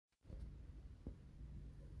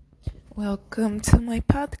Welcome to my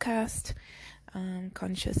podcast,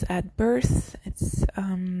 Conscious at Birth. It's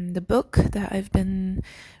the book that I've been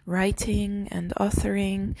writing and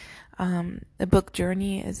authoring. The book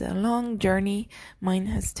journey is a long journey. Mine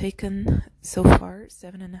has taken so far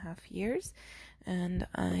 7.5 years, and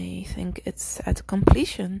I think it's at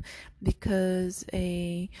completion because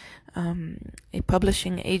a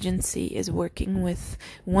publishing agency is working with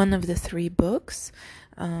one of the 3 books.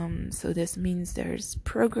 So this means there's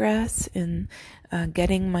progress in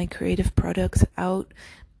getting my creative products out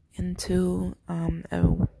into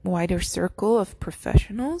a wider circle of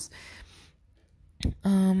professionals.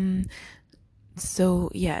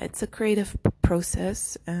 So yeah, it's a creative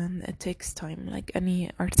process and it takes time, like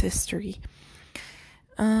any artistry.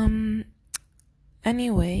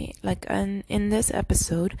 Anyway, in this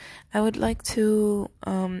episode, I would like to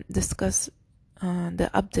discuss the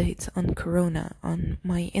updates on Corona, on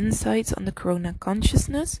my insights on the Corona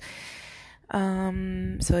consciousness.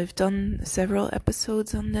 So I've done several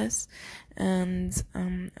episodes on this, and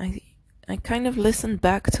I kind of listened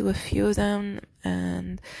back to a few of them,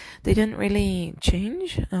 and they didn't really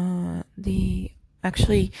change. The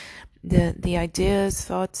ideas,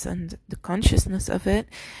 thoughts, and the consciousness of it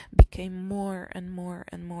became more and more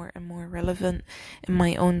relevant in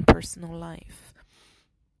my own personal life.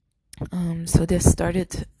 So this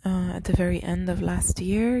started at the very end of last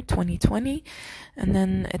year, 2020, and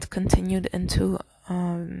then it continued into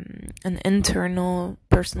an internal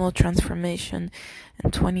personal transformation in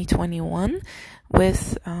 2021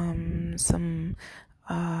 with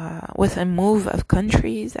with a move of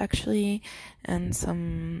countries, actually, and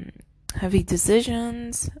some heavy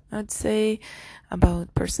decisions, I'd say,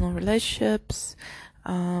 about personal relationships.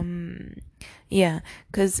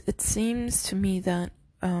 Because it seems to me that,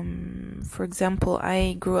 for example,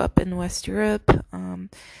 I grew up in West Europe.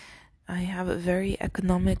 I have a very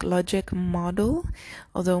economic logic model,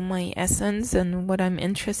 although my essence and what I'm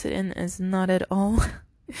interested in is not at all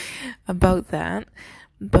about that.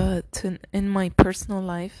 But in my personal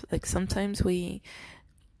life, like sometimes you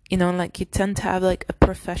tend to have like a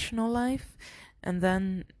professional life, and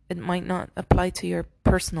then it might not apply to your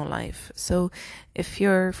personal life. So if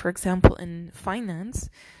you're, for example, in finance,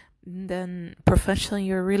 then professionally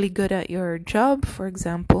you're really good at your job, for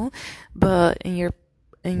example, but in your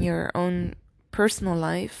own personal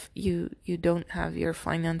life you don't have your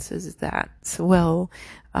finances that well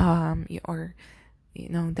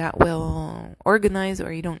that well organized,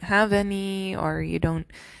 or you don't have any, or you don't,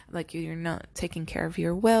 like, you're not taking care of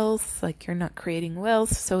your wealth, like you're not creating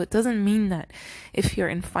wealth. So it doesn't mean that if you're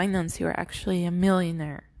in finance you're actually a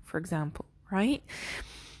millionaire, for example, right?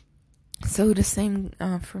 So the same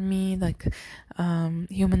for me, like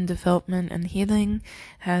human development and healing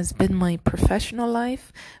has been my professional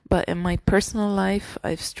life, but in my personal life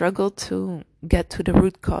I've struggled to get to the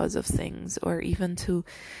root cause of things, or even to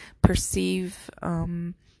perceive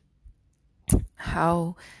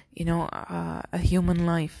how a human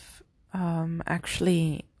life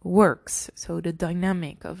actually works. So the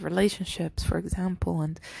dynamic of relationships, for example,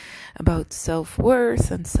 and about self-worth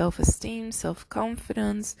and self-esteem,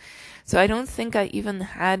 self-confidence. So I don't think I even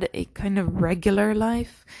had a kind of regular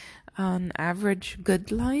life, an average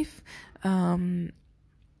good life.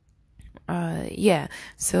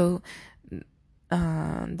 So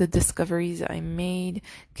the discoveries I made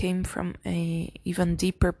came from a even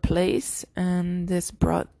deeper place, and this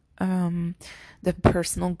brought the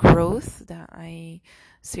personal growth that I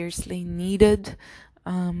seriously needed.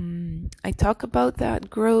 I talk about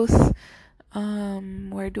that growth.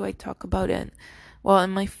 Where do I talk about it? Well,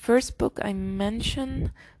 in my first book I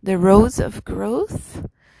mention the roads of growth.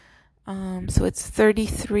 So it's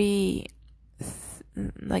 33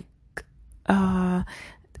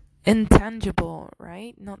 intangible,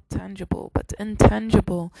 right? Not tangible, but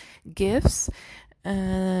intangible gifts.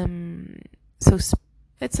 So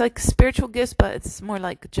it's like spiritual gifts, but it's more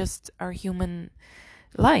like just our human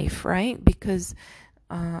life, right? Because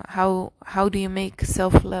how do you make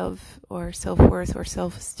self-love or self-worth or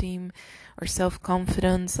self-esteem or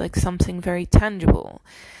self-confidence like something very tangible?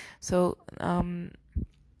 So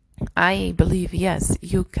I believe, yes,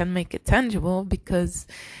 you can make it tangible, because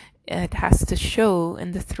it has to show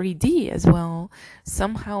in the 3D as well.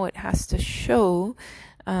 Somehow it has to show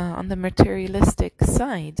on the materialistic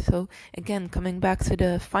side. So again, coming back to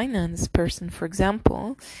the finance person, for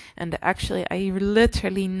example, and actually I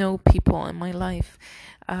literally know people in my life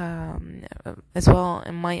as well,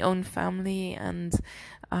 in my own family, and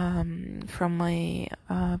from my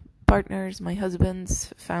partners, my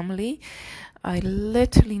husband's family. I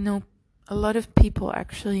literally know a lot of people,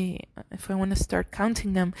 actually, if I want to start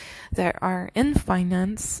counting them, that are in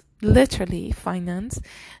finance, literally finance,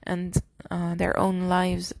 and their own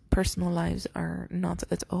lives, personal lives, are not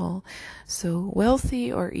at all so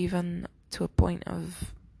wealthy, or even to a point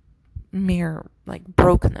of mere like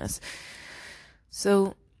brokenness.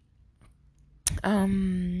 So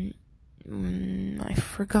I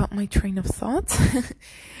forgot my train of thought.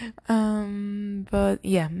 But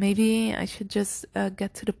yeah, maybe I should just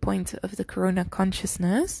get to the point of the Corona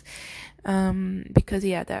consciousness. Because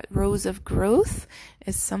yeah, that rose of growth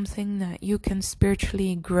is something that you can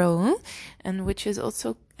spiritually grow, and which is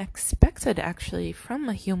also expected actually from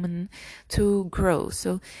a human to grow.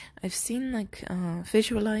 So I've seen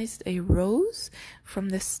visualized a rose from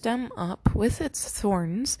the stem up with its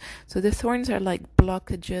thorns. So the thorns are like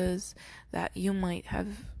blockages that you might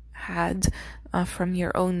have had from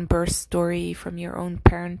your own birth story, from your own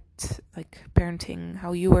parenting,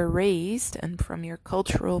 how you were raised, and from your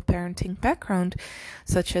cultural parenting background,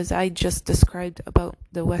 such as I just described about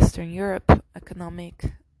the Western Europe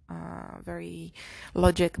economic, very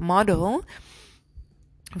logic model,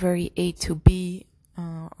 very A to B,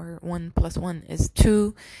 or 1 + 1 is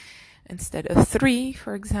 2 instead of 3,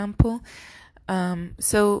 for example.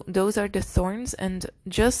 So those are the thorns, and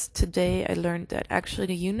just today I learned that actually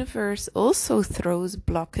the universe also throws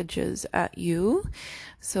blockages at you,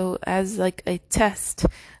 so as like a test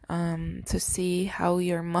to see how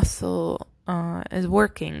your muscle is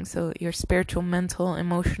working, so your spiritual, mental,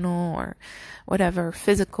 emotional, or whatever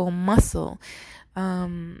physical muscle,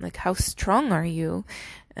 like how strong are you,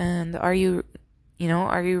 and are you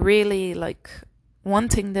really like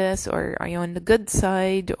wanting this, or are you on the good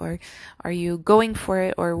side, or are you going for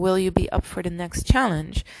it, or will you be up for the next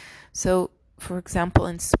challenge? So for example,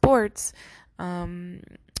 in sports, and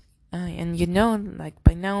like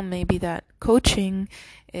by now maybe that coaching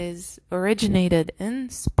is originated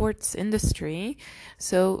in sports industry,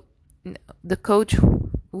 so the coach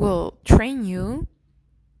will train you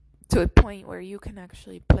to a point where you can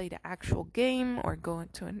actually play the actual game, or go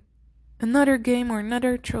into another game or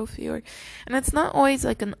another trophy, and it's not always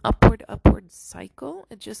like an upward cycle.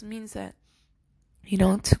 It just means that,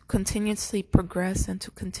 to continuously progress and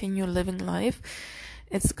to continue living life,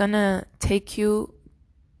 it's gonna take you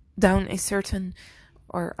down a certain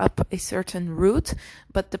or up a certain route,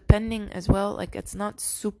 but depending as well, like it's not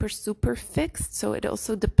super fixed, so it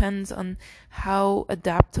also depends on how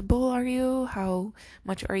adaptable are you, how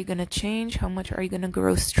much are you going to change, how much are you going to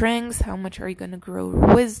grow strength, how much are you going to grow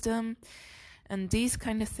wisdom, and these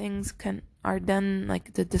kind of things are then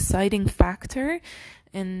like the deciding factor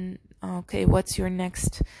in, okay, what's your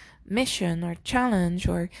next mission or challenge,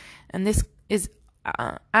 and this is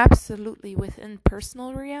absolutely within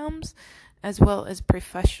personal realms as well as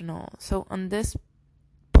professional. So on this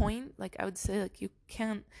point, like I would say, like you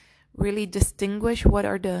can't really distinguish what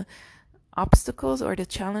are the obstacles or the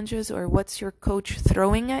challenges, or what's your coach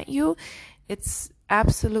throwing at you. It's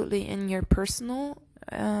absolutely in your personal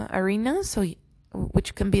arena, so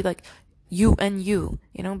which can be like you and you,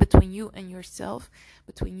 between you and yourself,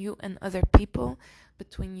 between you and other people,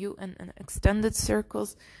 between you and extended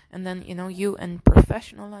circles, and then you and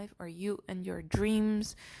professional life, or you and your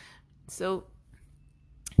dreams. So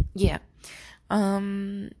yeah,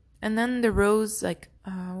 and then the rose, like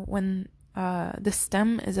when the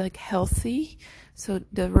stem is like healthy, so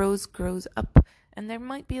the rose grows up, and there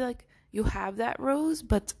might be like you have that rose,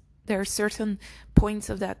 but there are certain points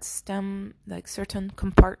of that stem, like certain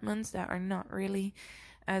compartments that are not really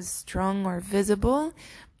as strong or visible,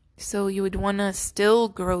 so you would want to still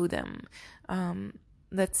grow them.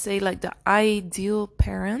 Let's say like the ideal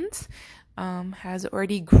parent has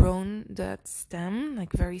already grown that stem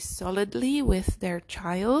like very solidly with their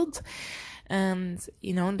child, and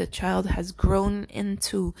the child has grown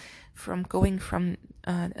from going from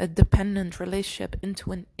a dependent relationship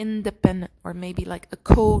into an independent, or maybe like a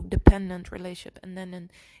codependent relationship, and then an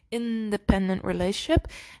independent relationship,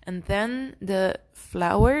 and then the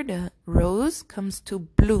flower, the rose, comes to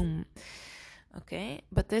bloom. Okay,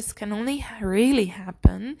 but this can only really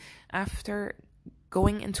happen after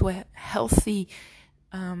going into a healthy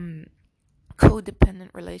codependent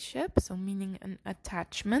relationship, so meaning an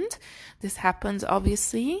attachment. This happens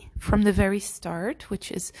obviously from the very start, which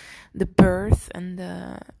is the birth and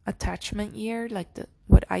the attachment year, like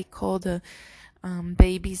what I call the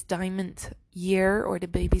baby's diamond year, or the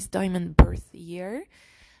baby's diamond birth year.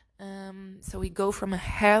 So we go from a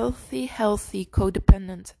healthy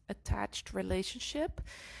codependent attached relationship,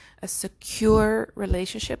 a secure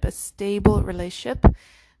relationship, a stable relationship,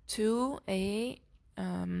 to a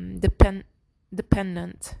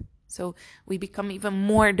dependent. So we become even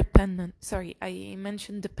more dependent. Sorry, I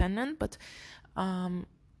mentioned dependent, but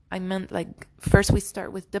I meant like first we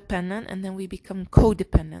start with dependent and then we become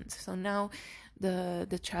codependent. So now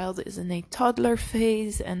the child is in a toddler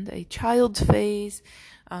phase and a child phase,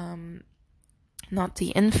 not the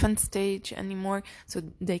infant stage anymore. So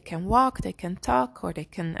they can walk, they can talk, or they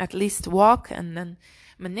can at least walk and then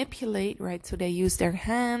manipulate, right? So they use their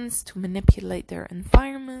hands to manipulate their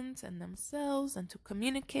environment and themselves and to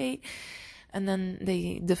communicate. And then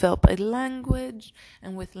they develop a language,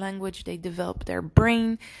 and with language they develop their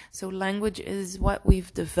brain. So language is what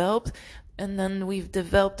we've developed, and then we've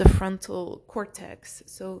developed the frontal cortex.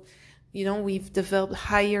 So we've developed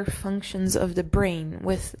higher functions of the brain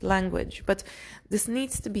with language, but this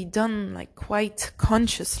needs to be done like quite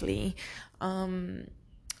consciously.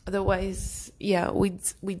 Otherwise,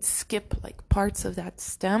 we'd skip like parts of that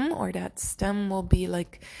stem, or that stem will be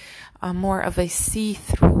like more of a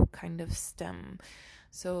see-through kind of stem.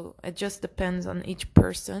 So it just depends on each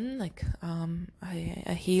person, like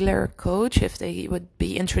a healer coach, if they would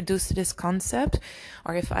be introduced to this concept,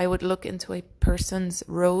 or if I would look into a person's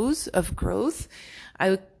rows of growth,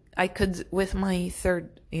 I could, with my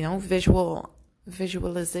third,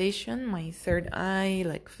 visualization, my third eye,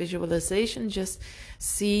 like visualization, just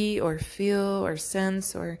see or feel or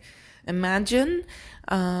sense or imagine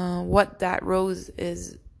what that rose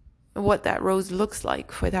looks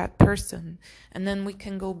like for that person. And then we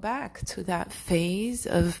can go back to that phase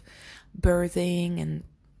of birthing and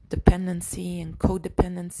dependency and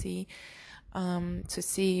codependency, to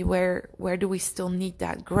see where do we still need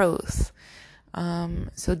that growth.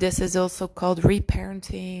 So this is also called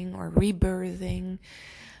reparenting or rebirthing,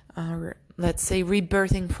 or let's say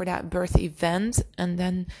rebirthing for that birth event and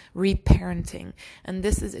then reparenting. And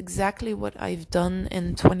this is exactly what I've done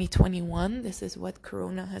in 2021. This is what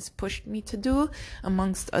Corona has pushed me to do,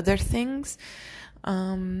 amongst other things,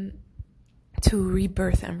 to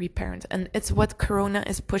rebirth and reparent. And it's what Corona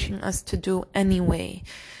is pushing us to do anyway,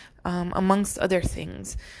 amongst other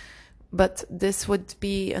things. But this would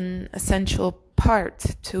be an essential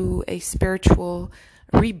part to a spiritual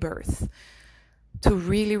rebirth. To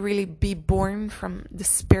really, really be born from the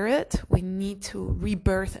spirit, we need to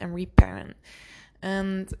rebirth and reparent.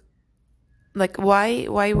 And like why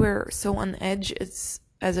we're so on edge is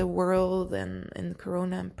as a world and in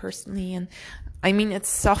Corona and personally, and I mean it's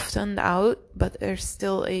softened out, but there's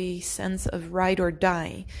still a sense of ride or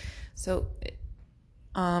die. So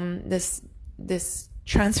this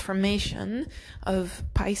transformation of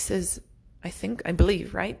Pisces, I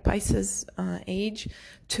believe, right? Pisces age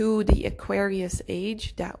to the Aquarius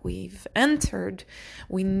age that we've entered,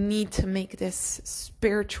 we need to make this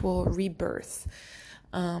spiritual rebirth.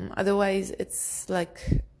 Otherwise, it's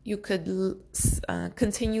like you could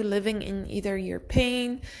continue living in either your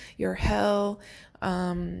pain, your hell,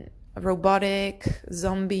 robotic,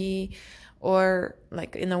 zombie, or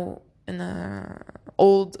like in a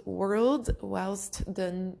old world, whilst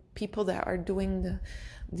the people that are doing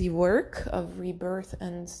the work of rebirth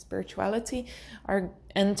and spirituality are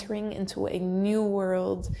entering into a new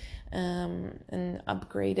world, an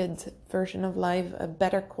upgraded version of life, a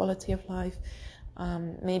better quality of life,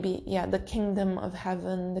 maybe the kingdom of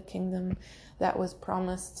heaven, the kingdom that was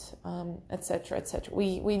promised, etc., etc.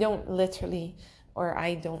 We don't literally, or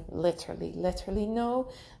I don't literally know,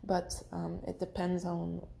 but it depends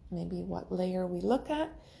on maybe what layer we look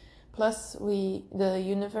at. Plus, the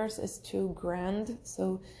universe is too grand,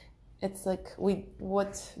 so it's like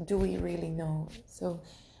what do we really know? So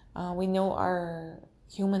we know our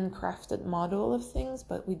human crafted model of things,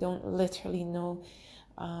 but we don't literally know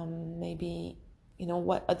maybe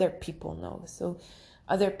what other people know. So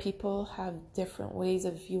other people have different ways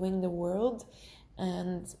of viewing the world,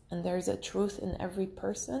 and there's a truth in every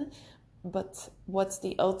person, but what's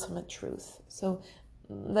the ultimate truth? So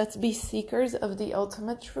let's be seekers of the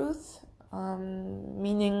ultimate truth,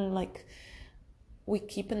 meaning like we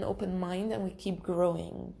keep an open mind and we keep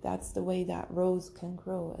growing. That's the way that rose can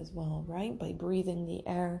grow as well, right? By breathing the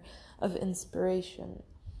air of inspiration.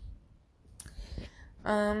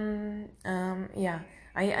 I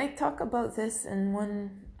talk about this in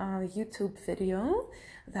one YouTube video,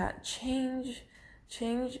 that change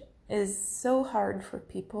is so hard for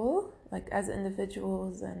people, like as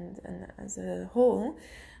individuals and as a whole,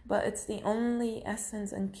 but it's the only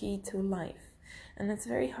essence and key to life. And it's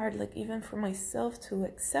very hard, like even for myself, to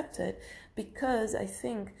accept it, because I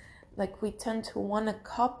think like we tend to want to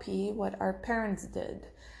copy what our parents did,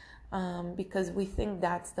 because we think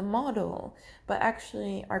that's the model. But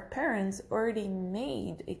actually our parents already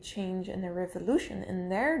made a change and a revolution in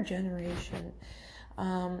their generation.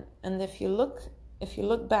 And if you look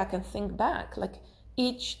back and think back, like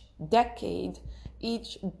each decade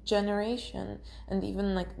each generation, and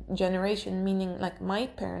even like generation meaning like my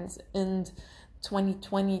parents in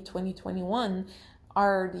 2020, 2021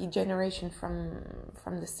 are the generation from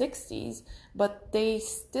the 60s, but they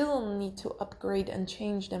still need to upgrade and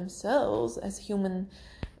change themselves as human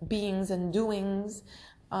beings and doings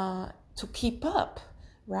to keep up,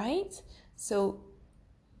 right? So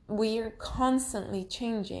we are constantly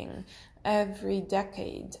changing every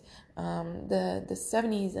decade. The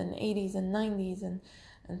 70s and 80s and 90s and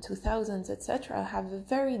 2000s, etc., have a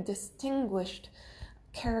very distinguished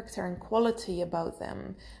character and quality about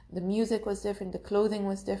them. The music was different, the clothing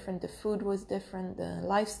was different, the food was different, the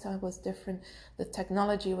lifestyle was different, the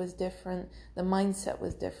technology was different, the mindset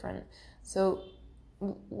was different. So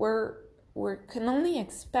we can only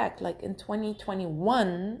expect, like in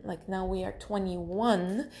 2021, like now we are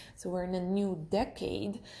 21, so we're in a new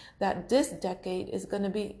decade, that this decade is going to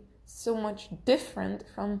be so much different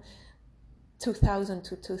from 2000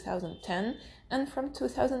 to 2010 and from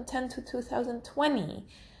 2010 to 2020.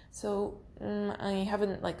 So I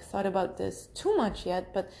haven't like thought about this too much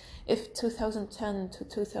yet, but if 2010 to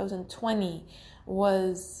 2020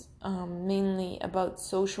 was mainly about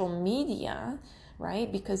social media, right?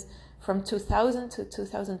 Because from 2000 to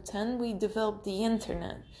 2010 we developed the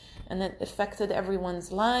internet, and it affected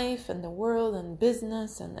everyone's life and the world and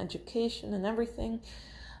business and education and everything.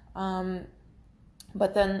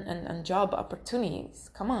 But then, and job opportunities,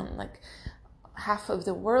 come on, like half of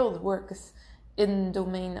the world works in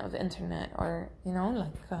domain of internet, or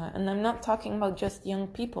and I'm not talking about just young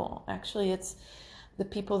people. Actually, it's the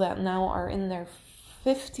people that now are in their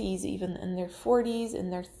 50s, even in their 40s, in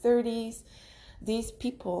their 30s. These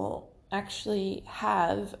people actually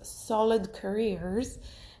have solid careers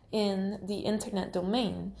in the internet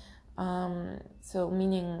domain. So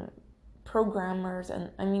meaning programmers, and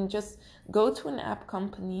I mean, just go to an app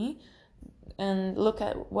company and look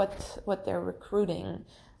at what they're recruiting.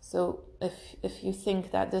 So if you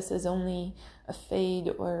think that this is only a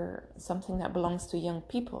fad or something that belongs to young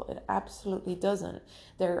people, it absolutely doesn't.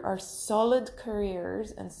 There are solid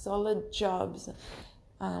careers and solid jobs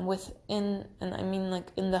within, and I mean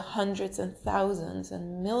like in the hundreds and thousands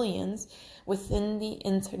and millions within the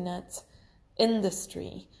internet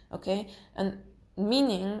industry, okay? And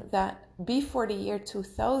meaning that before the year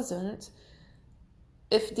 2000,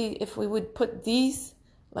 if we would put these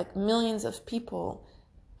like millions of people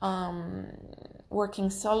working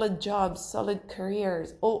solid jobs, solid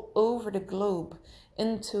careers all over the globe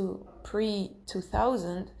into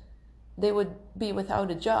pre-2000, they would be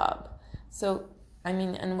without a job. So I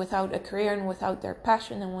mean, and without a career, and without their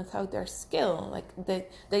passion, and without their skill, like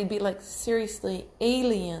they'd be like seriously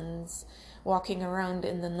aliens walking around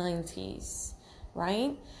in the 90s,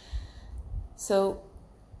 right? So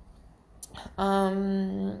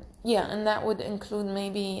yeah, and that would include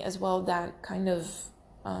maybe as well that kind of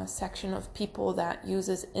section of people that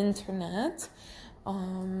uses internet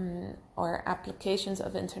or applications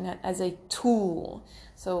of internet as a tool.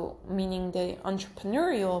 So meaning the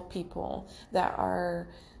entrepreneurial people that are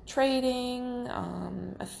trading,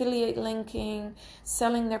 affiliate linking,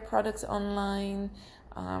 selling their products online,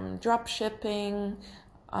 drop shipping,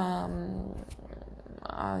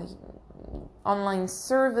 online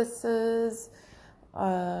services,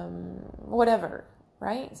 whatever,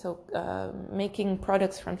 right? So making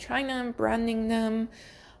products from China, branding them,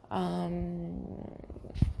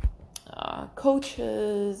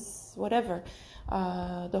 coaches, whatever,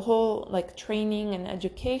 the whole like training and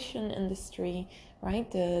education industry,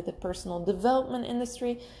 right? The personal development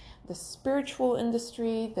industry, the spiritual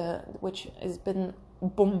industry, which has been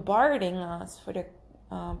bombarding us for the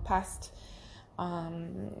past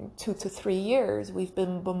 2 to 3 years. We've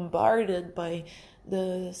been bombarded by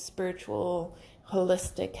the spiritual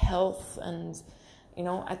holistic health and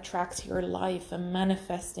attracts your life and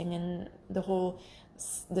manifesting, and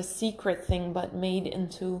the secret thing but made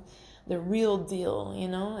into the real deal,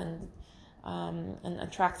 and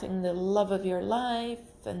attracting the love of your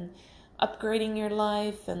life and upgrading your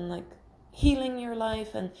life and like healing your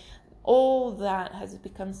life, and all that has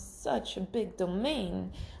become such a big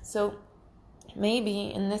domain. So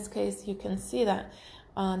maybe in this case you can see that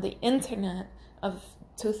the internet of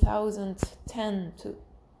 2010 to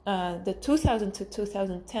the 2000 to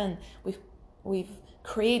 2010, we've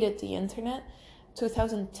created the internet.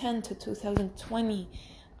 2010 to 2020,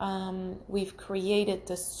 we've created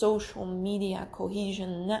the social media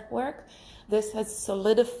cohesion network. This has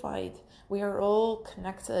solidified. We are all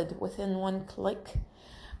connected within one click.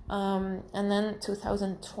 And then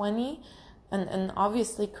 2020, and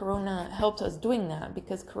obviously Corona helped us doing that,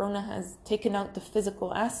 because Corona has taken out the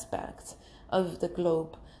physical aspect of the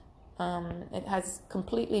globe. It has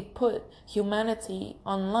completely put humanity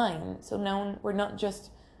online. So now we're not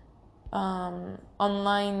just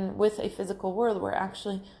online with a physical world, where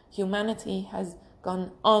actually humanity has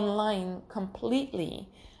gone online completely,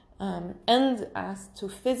 and asked to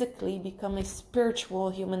physically become a spiritual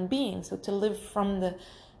human being. So to live from the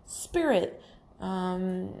spirit,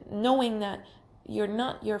 knowing that you're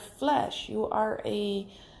not your flesh, you are a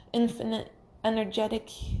infinite energetic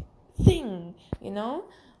thing,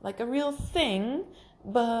 like a real thing,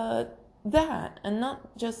 but that, and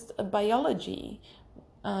not just a biology,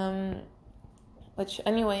 which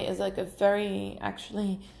anyway is like a very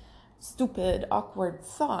actually stupid, awkward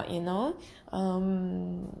thought,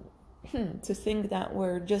 to think that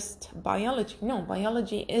we're just biology. No,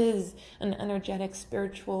 biology is an energetic,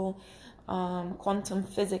 spiritual, quantum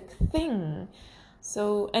physics thing.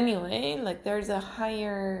 So anyway, like there's a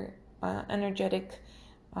higher energetic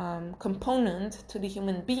component to the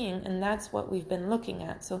human being, and that's what we've been looking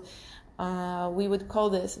at. So we would call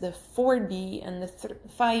this the 4D and the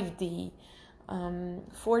 5D.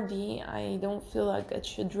 4D, I don't feel like it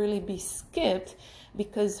should really be skipped,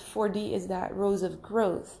 because 4D is that rose of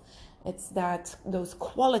growth. It's those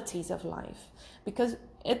qualities of life. Because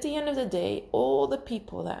at the end of the day, all the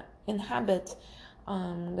people that inhabit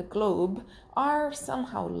the globe are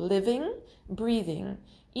somehow living, breathing,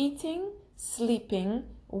 eating, sleeping,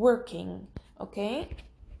 working, okay?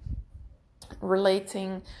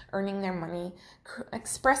 Relating, earning their money,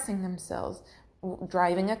 expressing themselves,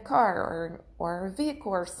 driving a car or a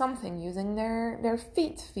vehicle or something, using their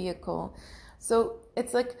feet vehicle. So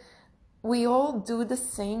it's like we all do the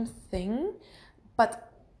same thing,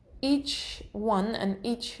 but each one and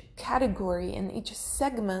each category and each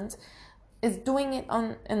segment is doing it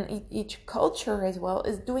and each culture as well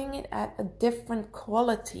is doing it at a different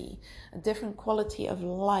quality of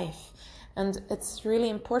life. And it's really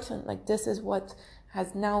important, like this is what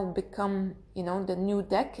has now become, the new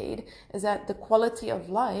decade, is that the quality of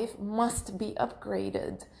life must be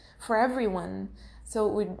upgraded for everyone. So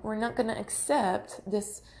we're not going to accept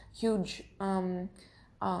this huge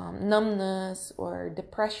numbness or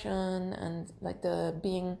depression and like the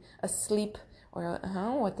being asleep, or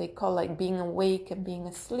what they call like being awake and being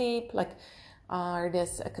asleep, like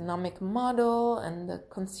this economic model and the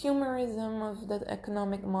consumerism of the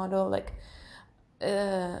economic model, like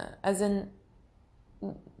as in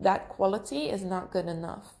that quality is not good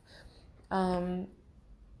enough.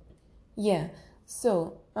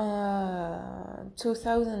 So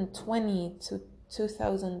 2020 to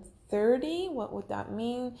 2030, what would that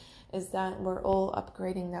mean? Is that we're all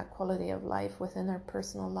upgrading that quality of life within our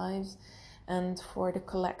personal lives and for the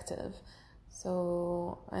collective.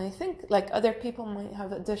 So I think like other people might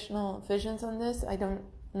have additional visions on this. I don't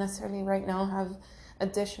necessarily right now have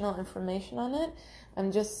additional information on it.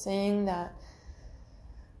 I'm just saying that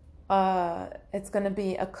it's going to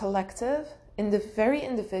be a collective, in the very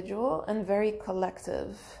individual and very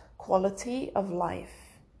collective quality of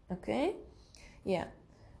life. Okay, yeah.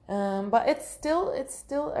 But it's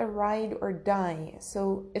still a ride or die.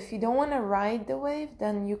 So if you don't want to ride the wave,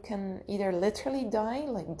 then you can either literally die,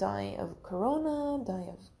 like die of corona, die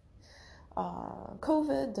of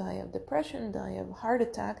COVID, die of depression, die of heart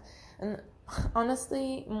attack. And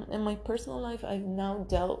honestly, in my personal life, I've now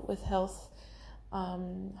dealt with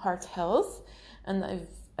heart health, and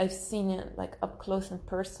I've seen it like up close and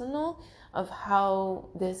personal of how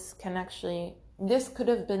this could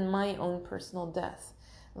have been my own personal death.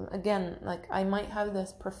 Again, like I might have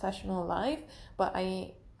this professional life, but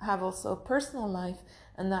I have also a personal life,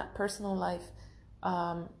 and that personal life,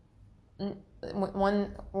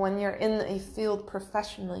 when you're in a field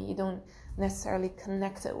professionally, you don't necessarily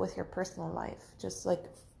connect it with your personal life. Just like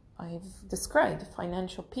I've described,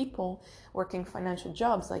 financial people working financial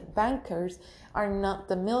jobs like bankers are not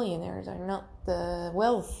the millionaires, are not the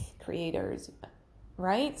wealth creators,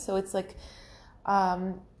 right? So it's like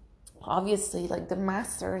obviously like the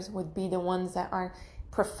masters would be the ones that are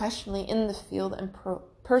professionally in the field and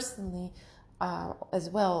personally as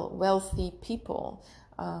well wealthy people,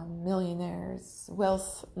 millionaires,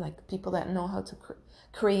 wealth, like people that know how to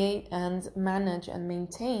create and manage and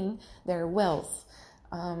maintain their wealth,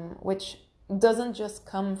 which doesn't just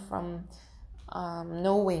come from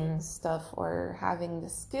knowing stuff or having the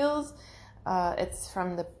skills. It's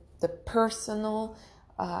from the personal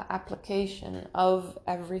application of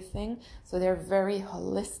everything. So they're very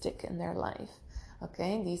holistic in their life.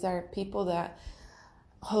 Okay, these are people that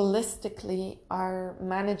holistically are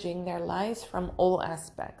managing their lives from all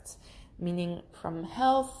aspects, meaning from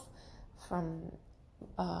health, from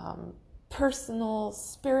personal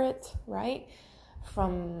spirit, right?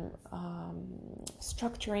 from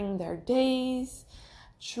structuring their days,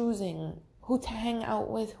 choosing who to hang out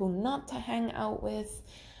with, who not to hang out with,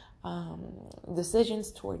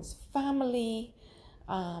 decisions towards family,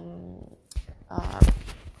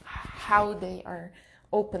 how they are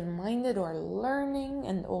open-minded or learning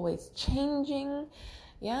and always changing.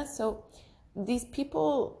 Yeah, so these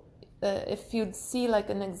people, if you'd see like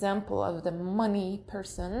an example of the money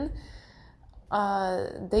person,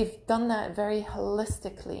 they've done that very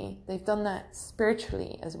holistically. They've done that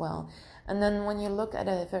spiritually as well. And then when you look at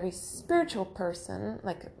a very spiritual person,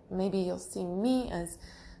 like maybe you'll see me as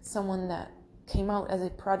someone that came out as a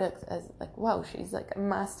product, as like, wow, she's like a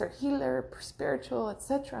master healer, spiritual,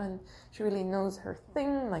 etc., and she really knows her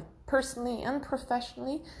thing, like personally and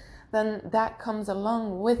professionally, then that comes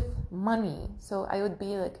along with money. So I would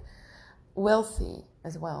be like wealthy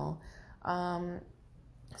as well.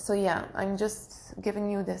 So yeah, I'm just giving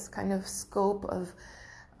you this kind of scope of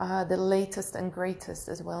the latest and greatest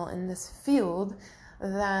as well in this field,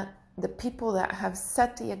 that the people that have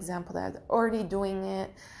set the example, that are already doing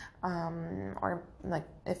it, or like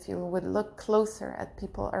if you would look closer at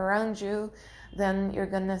people around you, then you're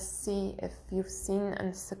gonna see, if you've seen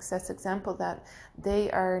a success example, that they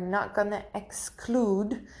are not gonna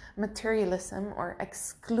exclude materialism or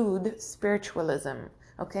exclude spiritualism.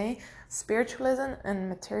 Okay, spiritualism and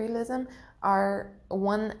materialism are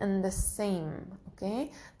one and the same.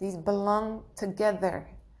 Okay, these belong together.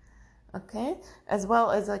 Okay, as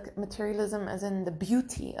well as like materialism as in the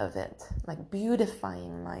beauty of it, like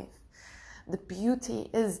beautifying life. The beauty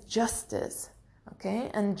is justice.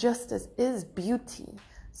 Okay, and justice is beauty.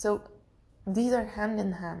 So these are hand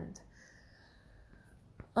in hand.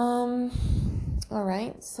 All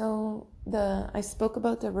right, so I spoke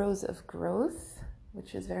about the rose of growth,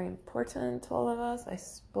 which is very important to all of us. I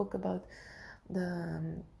spoke about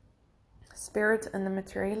the spirit and the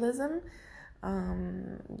materialism,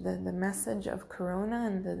 the message of Corona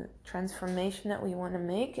and the transformation that we want to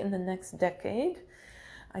make in the next decade.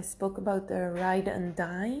 I spoke about the ride and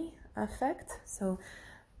die effect. So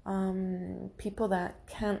people that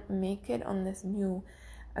can't make it on this new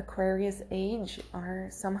Aquarius age are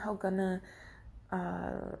somehow gonna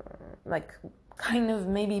like kind of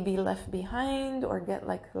maybe be left behind, or get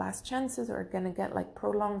like last chances, or gonna get like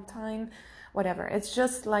prolonged time, whatever. It's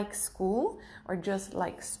just like school or just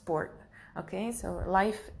like sport. Okay, so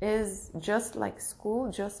life is just like school,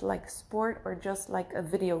 just like sport, or just like a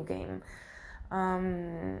video game.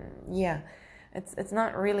 Yeah, it's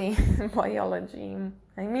not really biology.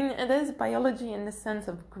 I mean, it is biology in the sense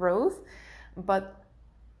of growth, but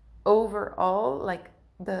overall, like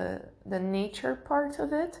the nature part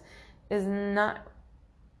of it is not.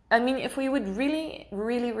 I mean, if we would really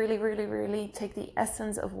take the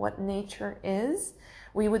essence of what nature is,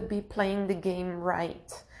 we would be playing the game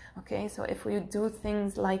right. Okay, so if we do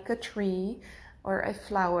things like a tree or a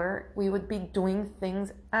flower, we would be doing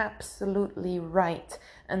things absolutely right.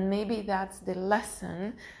 And maybe that's the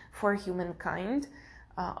lesson for humankind,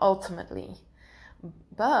 ultimately.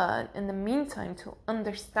 But in the meantime, to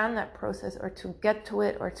understand that process, or to get to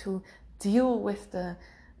it, or to deal with the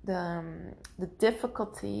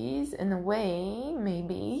difficulties in a way,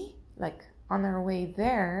 maybe like on our way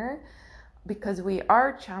there, because we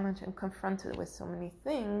are challenged and confronted with so many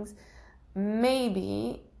things,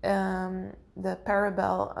 maybe the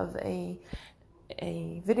parallel of a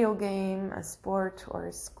video game, a sport, or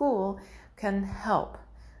a school can help.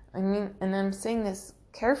 I mean, and I'm saying this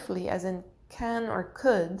carefully, as in can or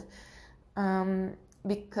could,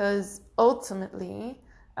 because ultimately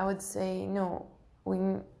I would say no,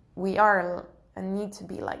 we are and need to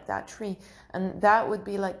be like that tree, and that would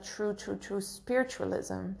be like true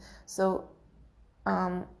spiritualism. So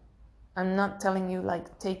I'm not telling you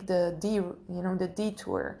like take the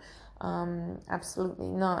detour, absolutely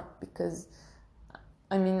not, because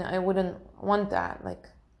I mean, I wouldn't want that. Like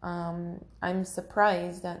I'm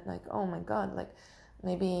surprised that, like, oh my god, like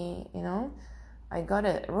maybe I got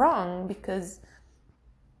it wrong, because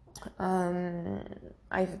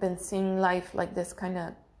I've been seeing life like this kind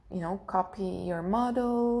of, copy your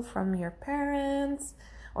model from your parents,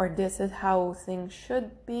 or this is how things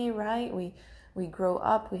should be, right? We grow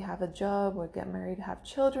up, we have a job, we get married, have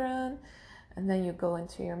children, and then you go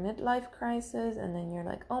into your midlife crisis, and then you're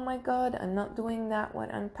like, oh my god, I'm not doing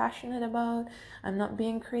what I'm passionate about, I'm not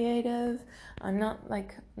being creative, I'm not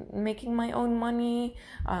like making my own money,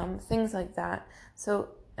 things like that. So,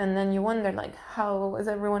 and then you wonder, like, how is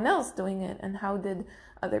everyone else doing it, and how did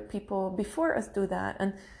other people before us do that?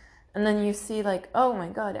 And then you see, like, oh my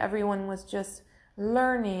god, everyone was just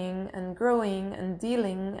learning and growing and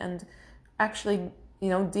dealing and actually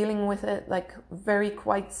dealing with it like very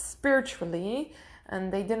quite spiritually,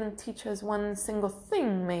 and they didn't teach us one single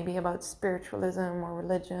thing maybe about spiritualism or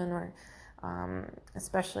religion, or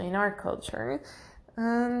especially in our culture.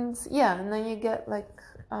 And then you get like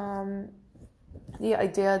the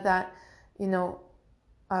idea that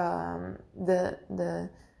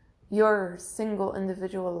your single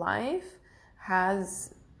individual life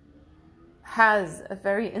has a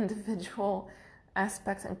very individual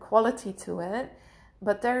aspect and quality to it,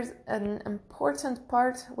 but there's an important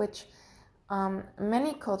part which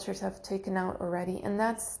many cultures have taken out already, and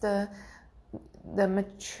that's the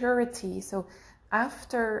maturity. So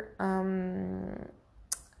after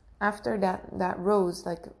that rose,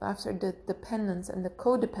 like after the dependence and the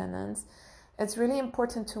codependence, it's really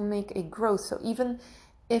important to make a growth. So even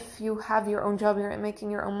if you have your own job, you're making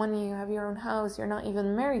your own money, you have your own house, you're not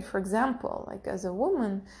even married, for example, like as a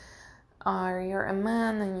woman, or you're a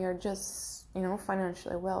man and you're just,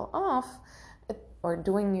 financially well off, or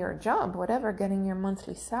doing your job, whatever, getting your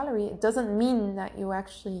monthly salary, it doesn't mean that you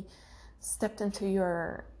actually stepped into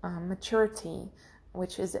your maturity,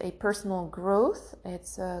 which is a personal growth.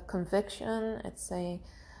 It's a conviction, it's a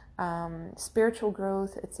spiritual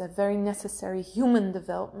growth, it's a very necessary human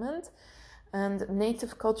development. And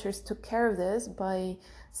native cultures took care of this by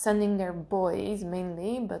sending their boys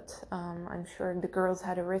mainly, but I'm sure the girls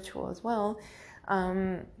had a ritual as well,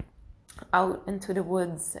 out into the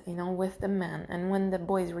woods, with the men. And when the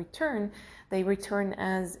boys return, they return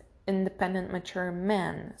as independent, mature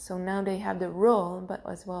men. So now they have the role, but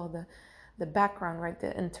as well the background, right?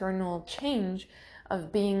 The internal change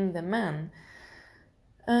of being the man.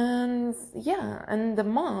 And and the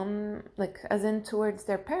mom, like as in towards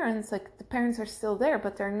their parents, like the parents are still there,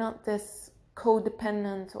 but they're not this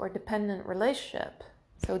codependent or dependent relationship.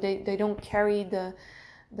 So they don't carry the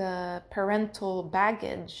parental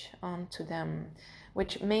baggage onto them,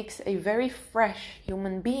 which makes a very fresh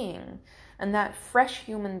human being. And that fresh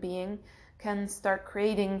human being can start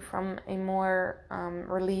creating from a more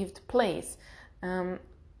relieved place.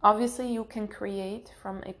 Obviously, you can create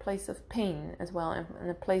from a place of pain as well, and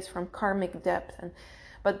a place from karmic depth,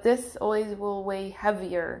 but this always will weigh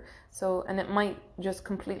heavier. So, and it might just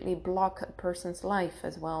completely block a person's life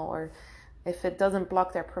as well, or if it doesn't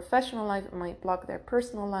block their professional life, it might block their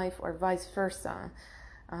personal life, or vice versa.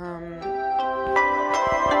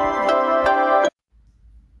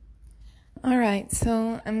 All right,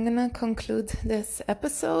 so I'm gonna conclude this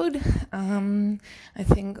episode. I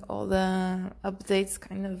think all the updates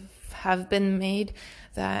kind of have been made,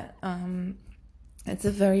 that it's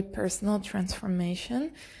a very personal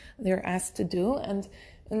transformation they're asked to do. And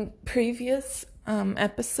in previous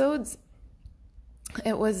episodes,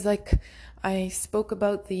 it was like I spoke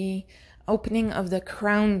about the opening of the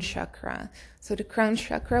crown chakra. So the crown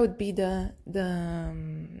chakra would be the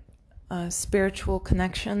spiritual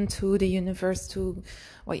connection to the universe, to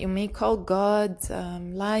what you may call God,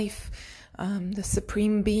 life, the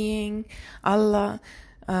supreme being, Allah,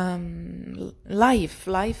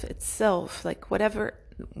 life itself, like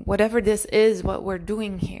whatever this is, what we're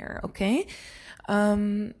doing here, okay?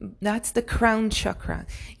 That's the crown chakra.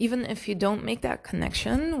 Even if you don't make that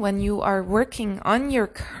connection, when you are working on your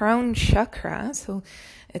crown chakra, so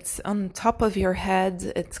it's on top of your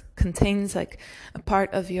head, it contains like a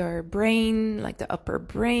part of your brain, like the upper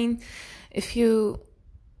brain. If you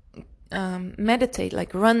meditate,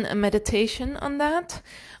 like run a meditation on that,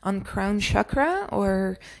 on crown chakra,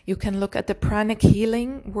 or you can look at the pranic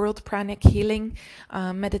healing, world pranic healing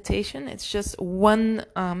meditation. It's just one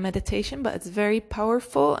meditation, but it's very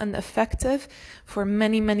powerful and effective for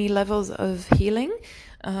many, many levels of healing,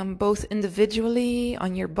 both individually,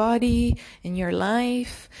 on your body, in your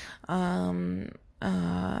life, and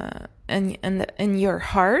in your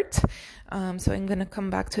heart. So I'm going to come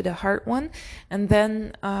back to the heart one, and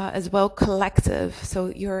then as well collective. So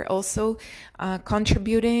you're also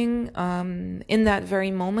contributing in that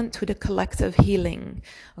very moment to the collective healing,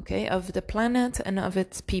 okay, of the planet and of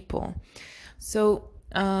its people. So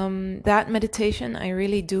that meditation I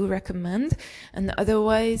really do recommend. And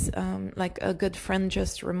otherwise, like a good friend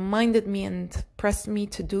just reminded me and pressed me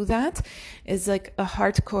to do that, is like a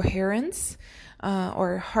heart coherence,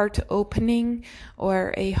 or heart opening,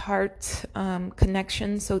 or a heart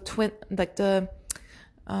connection. So like the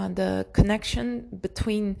connection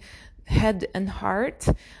between head and heart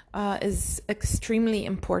is extremely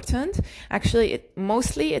important. Actually,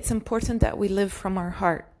 mostly it's important that we live from our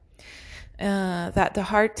heart. That the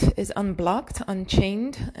heart is unblocked,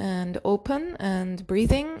 unchained, and open, and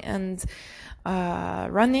breathing, and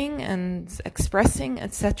running and expressing,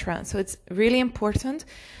 etc. So it's really important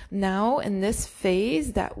now in this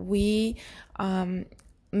phase that we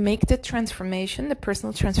make the transformation, the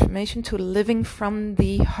personal transformation, to living from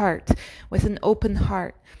the heart with an open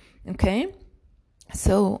heart. Okay?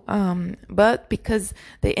 So, but because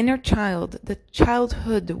the inner child, the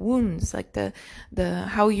childhood wounds, like the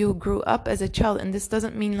how you grew up as a child, and this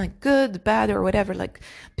doesn't mean like good, bad, or whatever. Like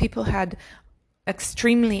people had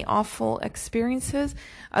extremely awful experiences.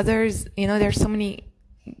 Others, there's so many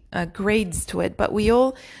grades to it, but we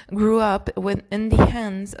all grew up in the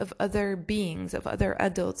hands of other beings, of other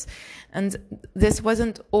adults, and this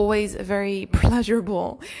wasn't always a very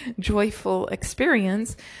pleasurable, joyful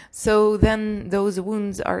experience. So then those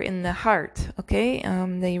wounds are in the heart. Okay,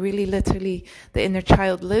 they really literally, the inner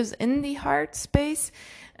child lives in the heart space,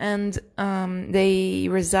 and they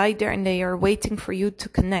reside there, and they are waiting for you to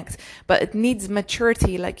connect. But it needs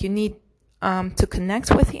maturity. Like you need to connect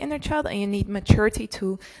with the inner child, and you need maturity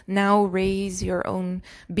to now raise your own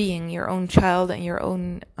being, your own child, and your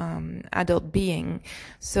own adult being.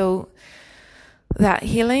 So that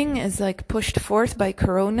healing is like pushed forth by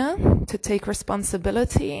Corona to take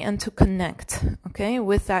responsibility and to connect, okay,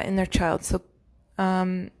 with that inner child. So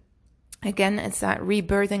again, it's that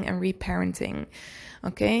rebirthing and reparenting.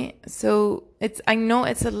 Okay, so I know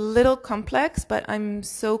it's a little complex, but I'm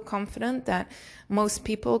so confident that most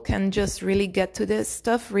people can just really get to this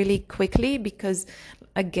stuff really quickly, because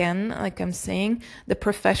again, like I'm saying, the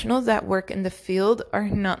professionals that work in the field are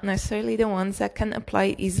not necessarily the ones that can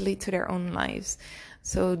apply easily to their own lives.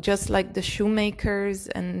 So just like the shoemakers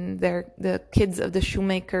and the kids of the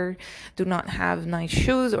shoemaker do not have nice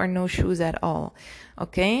shoes or no shoes at all.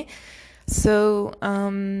 Okay. So,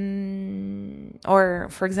 or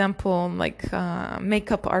for example, like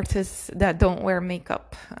makeup artists that don't wear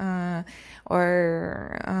makeup,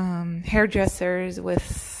 or hairdressers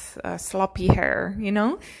with sloppy hair,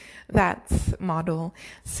 that model.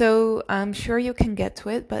 So I'm sure you can get to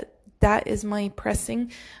it, but that is my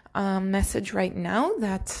pressing message right now,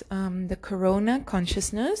 that the Corona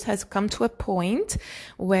consciousness has come to a point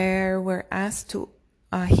where we're asked to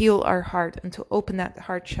heal our heart and to open that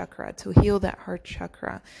heart chakra, to heal that heart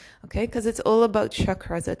chakra, okay? Because it's all about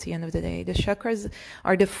chakras at the end of the day. The chakras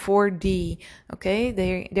are the 4D,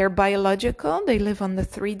 okay? They're biological, they live on the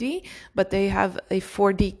 3D, but they have a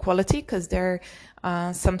 4D quality because they're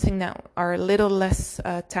something that are a little less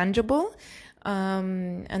tangible,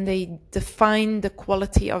 and they define the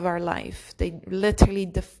quality of our life. They literally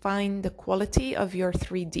define the quality of your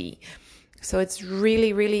 3D. So it's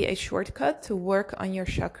really, really a shortcut to work on your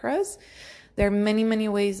chakras. There are many, many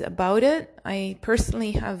ways about it. I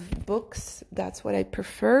personally have books. That's what I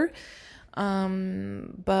prefer.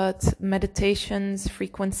 But meditations,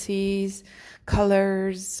 frequencies,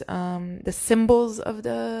 colors, the symbols of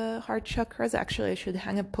the heart chakras. Actually, I should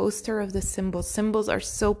hang a poster of the symbols. Symbols are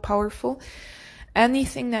so powerful.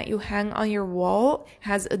 Anything that you hang on your wall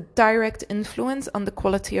has a direct influence on the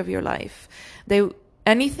quality of your life.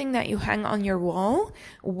 Anything that you hang on your wall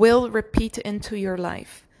will repeat into your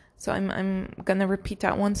life. So I'm gonna repeat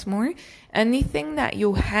that once more. Anything that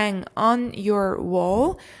you hang on your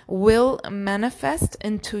wall will manifest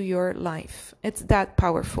into your life. It's that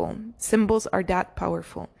powerful. Symbols are that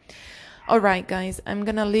powerful. All right, guys, I'm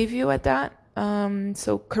gonna leave you at that.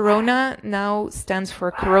 So Corona now stands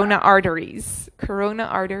for Corona arteries. Corona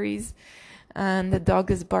arteries, and the dog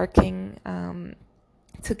is barking.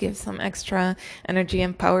 To give some extra energy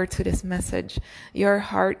and power to this message. Your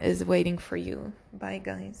heart is waiting for you. Bye,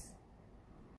 guys.